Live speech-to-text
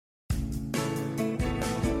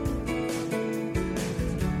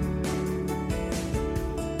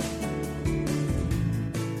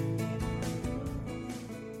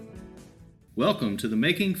Welcome to the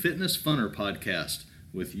Making Fitness Funner podcast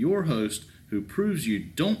with your host who proves you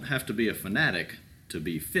don't have to be a fanatic to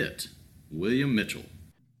be fit, William Mitchell.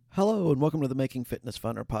 Hello and welcome to the Making Fitness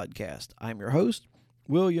Funner podcast. I'm your host,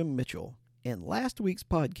 William Mitchell. In last week's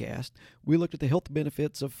podcast, we looked at the health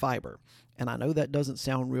benefits of fiber. And I know that doesn't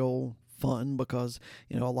sound real fun because,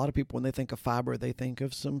 a lot of people, when they think of fiber, they think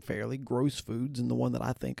of some fairly gross foods. And the one that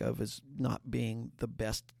I think of as not being the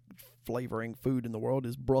best flavoring food in the world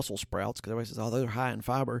is Brussels sprouts, because everybody says, oh, they're high in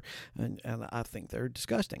fiber. And I think they're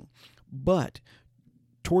disgusting. But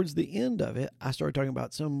towards the end of it, I started talking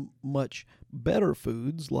about some much better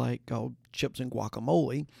foods like chips and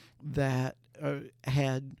guacamole that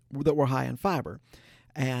were high in fiber.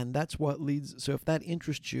 And that's what leads. So if that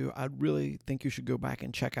interests you, I really think you should go back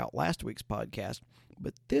and check out last week's podcast.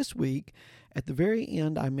 But this week, at the very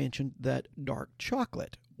end, I mentioned that dark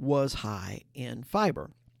chocolate was high in fiber.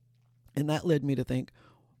 And that led me to think,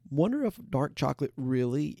 wonder if dark chocolate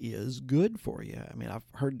really is good for you. I mean, I've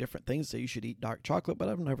heard different things say you should eat dark chocolate, but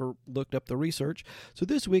I've never looked up the research. So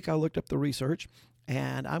this week I looked up the research,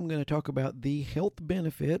 and I'm going to talk about the health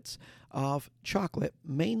benefits of chocolate,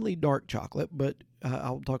 mainly dark chocolate, but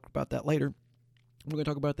I'll talk about that later. We're going to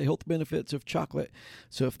talk about the health benefits of chocolate.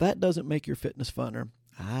 So if that doesn't make your fitness funner,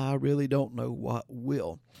 I really don't know what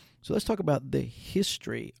will. So let's talk about the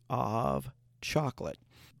history of chocolate.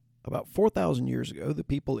 About 4,000 years ago, the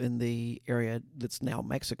people in the area that's now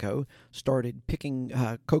Mexico started picking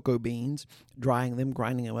cocoa beans, drying them,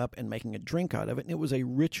 grinding them up, and making a drink out of it. And it was a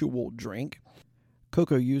ritual drink.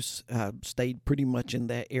 Cocoa use stayed pretty much in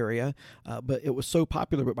that area, but it was so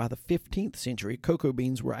popular that by the 15th century, cocoa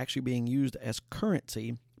beans were actually being used as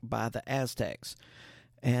currency by the Aztecs.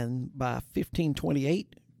 And by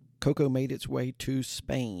 1528, cocoa made its way to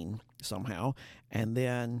Spain somehow, and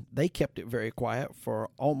then they kept it very quiet for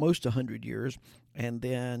almost 100 years. And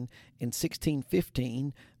then in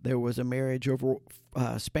 1615, there was a marriage over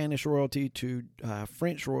Spanish royalty to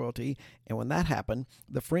French royalty, and when that happened,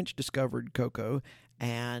 the French discovered cocoa,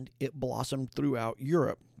 and it blossomed throughout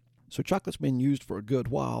Europe. So chocolate's been used for a good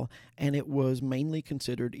while, and it was mainly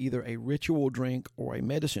considered either a ritual drink or a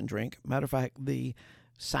medicine drink. Matter of fact, the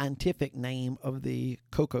scientific name of the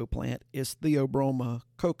cocoa plant is Theobroma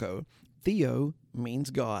cocoa. Theo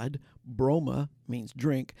means God, broma means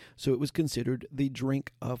drink, so it was considered the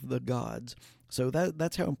drink of the gods. So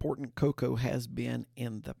that's how important cocoa has been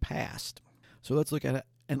in the past. So let's look at it.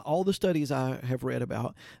 And all the studies I have read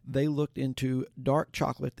about, they looked into dark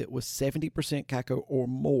chocolate that was 70% cacao or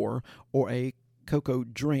more, or a cocoa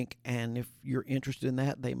drink, and if you're interested in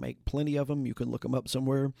that, they make plenty of them. You can look them up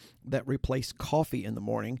somewhere that replace coffee in the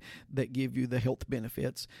morning that give you the health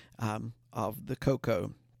benefits of the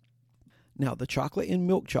cocoa. Now, the chocolate in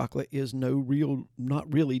milk chocolate is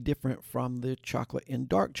not really different from the chocolate in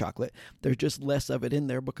dark chocolate. There's just less of it in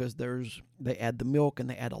there because they add the milk and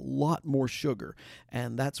they add a lot more sugar,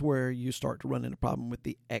 and that's where you start to run into a problem with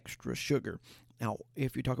the extra sugar. Now,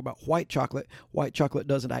 if you talk about white chocolate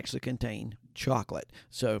doesn't actually contain chocolate.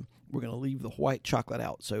 So we're going to leave the white chocolate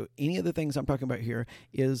out. So any of the things I'm talking about here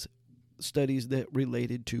is studies that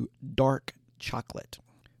related to dark chocolate.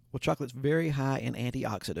 Well, chocolate's very high in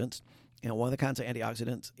antioxidants. And one of the kinds of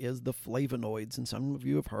antioxidants is the flavonoids. And some of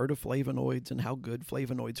you have heard of flavonoids and how good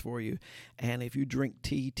flavonoids for you. And if you drink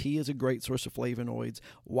tea is a great source of flavonoids.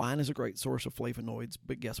 Wine is a great source of flavonoids.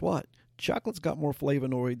 But guess what? Chocolate's got more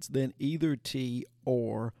flavonoids than either tea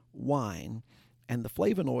or wine. And the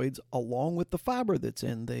flavonoids, along with the fiber that's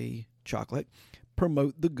in the chocolate,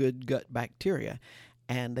 promote the good gut bacteria.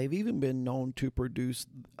 And they've even been known to produce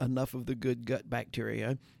enough of the good gut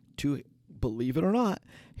bacteria to, believe it or not,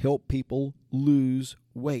 help people lose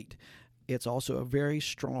weight. It's also a very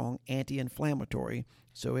strong anti-inflammatory,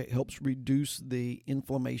 so it helps reduce the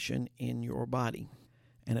inflammation in your body.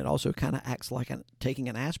 And it also kind of acts like taking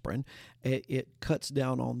an aspirin. It cuts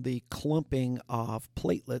down on the clumping of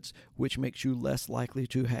platelets, which makes you less likely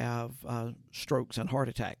to have strokes and heart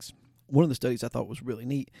attacks. One of the studies I thought was really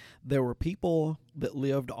neat, there were people that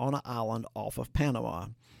lived on an island off of Panama,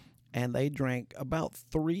 and they drank about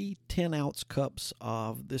 3 10-ounce cups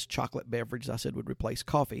of this chocolate beverage I said would replace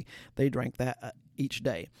coffee. They drank that each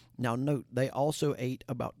day. Now note, they also ate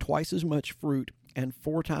about twice as much fruit and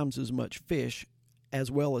 4 times as much fish, as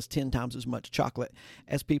well as 10 times as much chocolate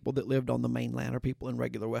as people that lived on the mainland or people in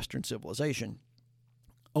regular Western civilization.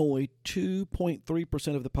 only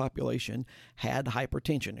 2.3% of the population had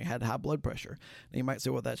hypertension, had high blood pressure. Now you might say,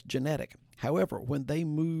 well, that's genetic. However, when they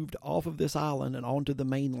moved off of this island and onto the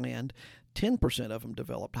mainland, 10% of them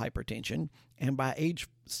developed hypertension, and by age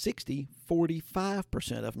 60,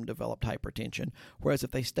 45% of them developed hypertension. Whereas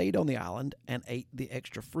if they stayed on the island and ate the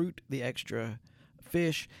extra fruit, the extra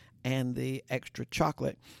fish, and the extra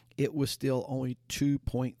chocolate, it was still only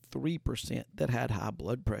 2.3% that had high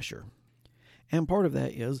blood pressure. And part of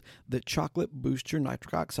that is that chocolate boosts your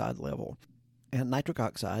nitric oxide level. And nitric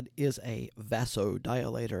oxide is a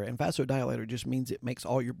vasodilator. And vasodilator just means it makes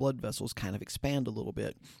all your blood vessels kind of expand a little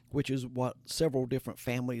bit, which is what several different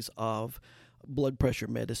families of blood pressure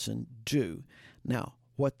medicine do. Now,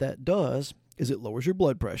 what that does is it lowers your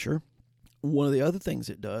blood pressure. One of the other things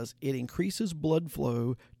it does, it increases blood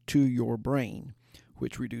flow to your brain,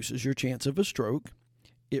 which reduces your chance of a stroke.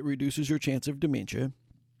 It reduces your chance of dementia.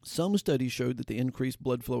 Some studies showed that the increased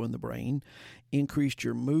blood flow in the brain increased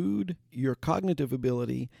your mood, your cognitive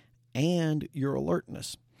ability, and your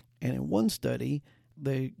alertness. And in one study,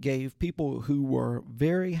 they gave people who were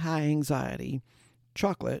very high anxiety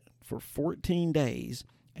chocolate for 14 days,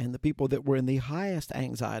 and the people that were in the highest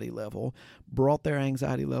anxiety level brought their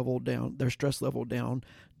anxiety level down, their stress level down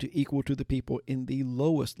to equal to the people in the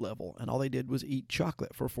lowest level. And all they did was eat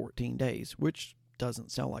chocolate for 14 days, which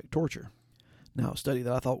doesn't sound like torture. Now, a study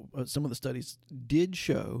that I thought some of the studies did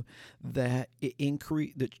show that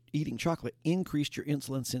that eating chocolate increased your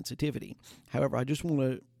insulin sensitivity. However, I just want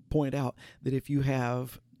to point out that if you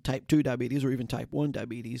have type 2 diabetes or even type 1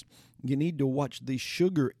 diabetes, you need to watch the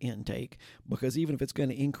sugar intake, because even if it's going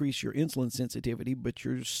to increase your insulin sensitivity, but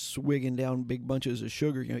you're swigging down big bunches of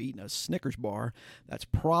sugar, eating a Snickers bar, that's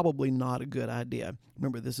probably not a good idea.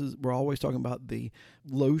 Remember, we're always talking about the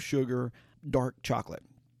low sugar dark chocolate.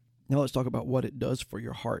 Now let's talk about what it does for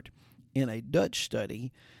your heart. In a Dutch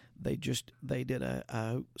study, they did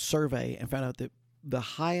a survey and found out that the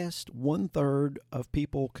highest 1/3 of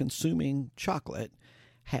people consuming chocolate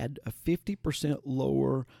had a 50%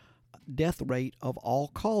 lower death rate of all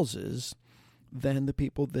causes than the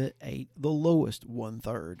people that ate the lowest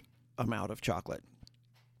 1/3 amount of chocolate.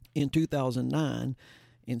 In 2009,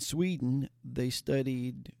 in Sweden, they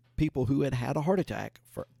studied people who had had a heart attack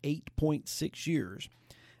for 8.6 years.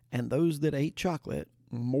 And those that ate chocolate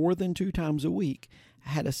more than 2 times a week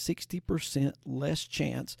had a 60% less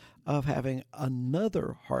chance of having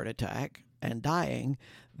another heart attack and dying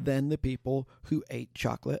than the people who ate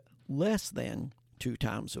chocolate less than 2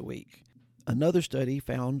 times a week. Another study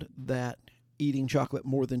found that eating chocolate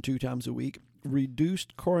more than 2 times a week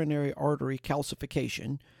reduced coronary artery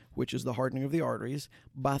calcification, which is the hardening of the arteries,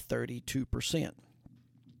 by 32%.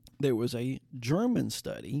 There was a German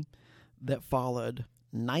study that followed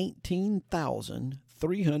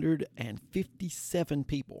 19,357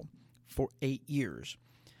 people for 8 years.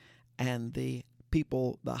 And the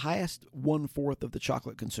highest 1/4 of the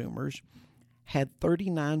chocolate consumers had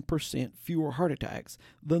 39% fewer heart attacks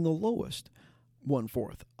than the lowest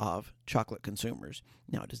 1/4 of chocolate consumers.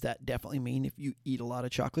 Now, does that definitely mean if you eat a lot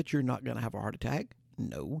of chocolate, you're not going to have a heart attack?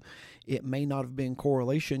 No. It may not have been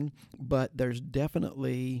correlation, but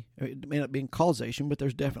it may not be causation, but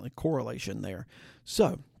there's definitely correlation there.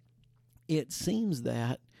 So it seems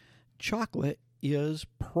that chocolate is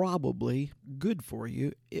probably good for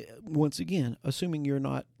you. Once again, assuming you're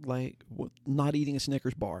not eating a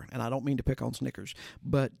Snickers bar, and I don't mean to pick on Snickers,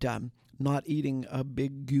 but not eating a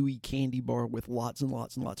big gooey candy bar with lots and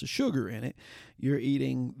lots and lots of sugar in it. You're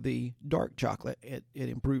eating the dark chocolate. It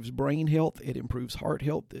improves brain health. It improves heart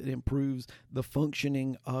health. It improves the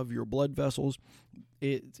functioning of your blood vessels.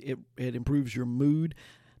 It improves your mood.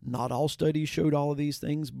 Not all studies showed all of these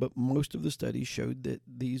things, but most of the studies showed that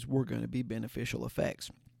these were going to be beneficial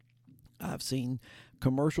effects. I've seen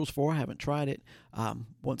commercials for, I haven't tried it.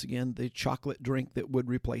 Once again, the chocolate drink that would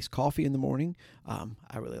replace coffee in the morning.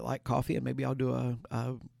 I really like coffee, and maybe I'll do a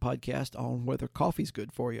podcast on whether coffee's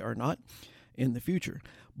good for you or not in the future.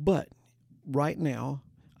 But right now,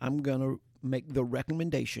 I'm going to make the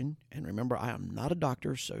recommendation, and remember, I am not a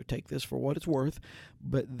doctor, so take this for what it's worth,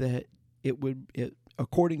 but that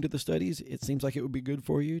according to the studies, it seems like it would be good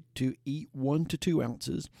for you to eat 1 to 2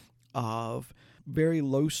 ounces of very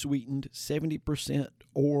low sweetened 70%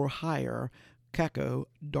 or higher cacao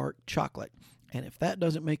dark chocolate. And if that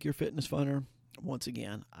doesn't make your fitness funner, once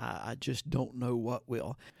again, I just don't know what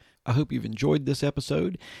will. I hope you've enjoyed this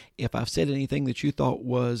episode. If I've said anything that you thought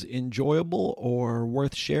was enjoyable or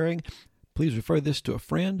worth sharing, please refer this to a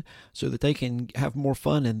friend so that they can have more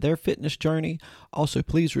fun in their fitness journey. Also,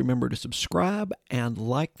 please remember to subscribe and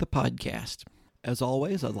like the podcast. As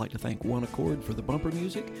always, I'd like to thank One Accord for the bumper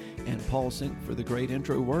music and Paul Sink for the great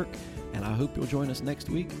intro work, and I hope you'll join us next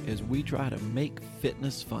week as we try to make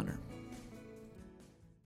fitness funner.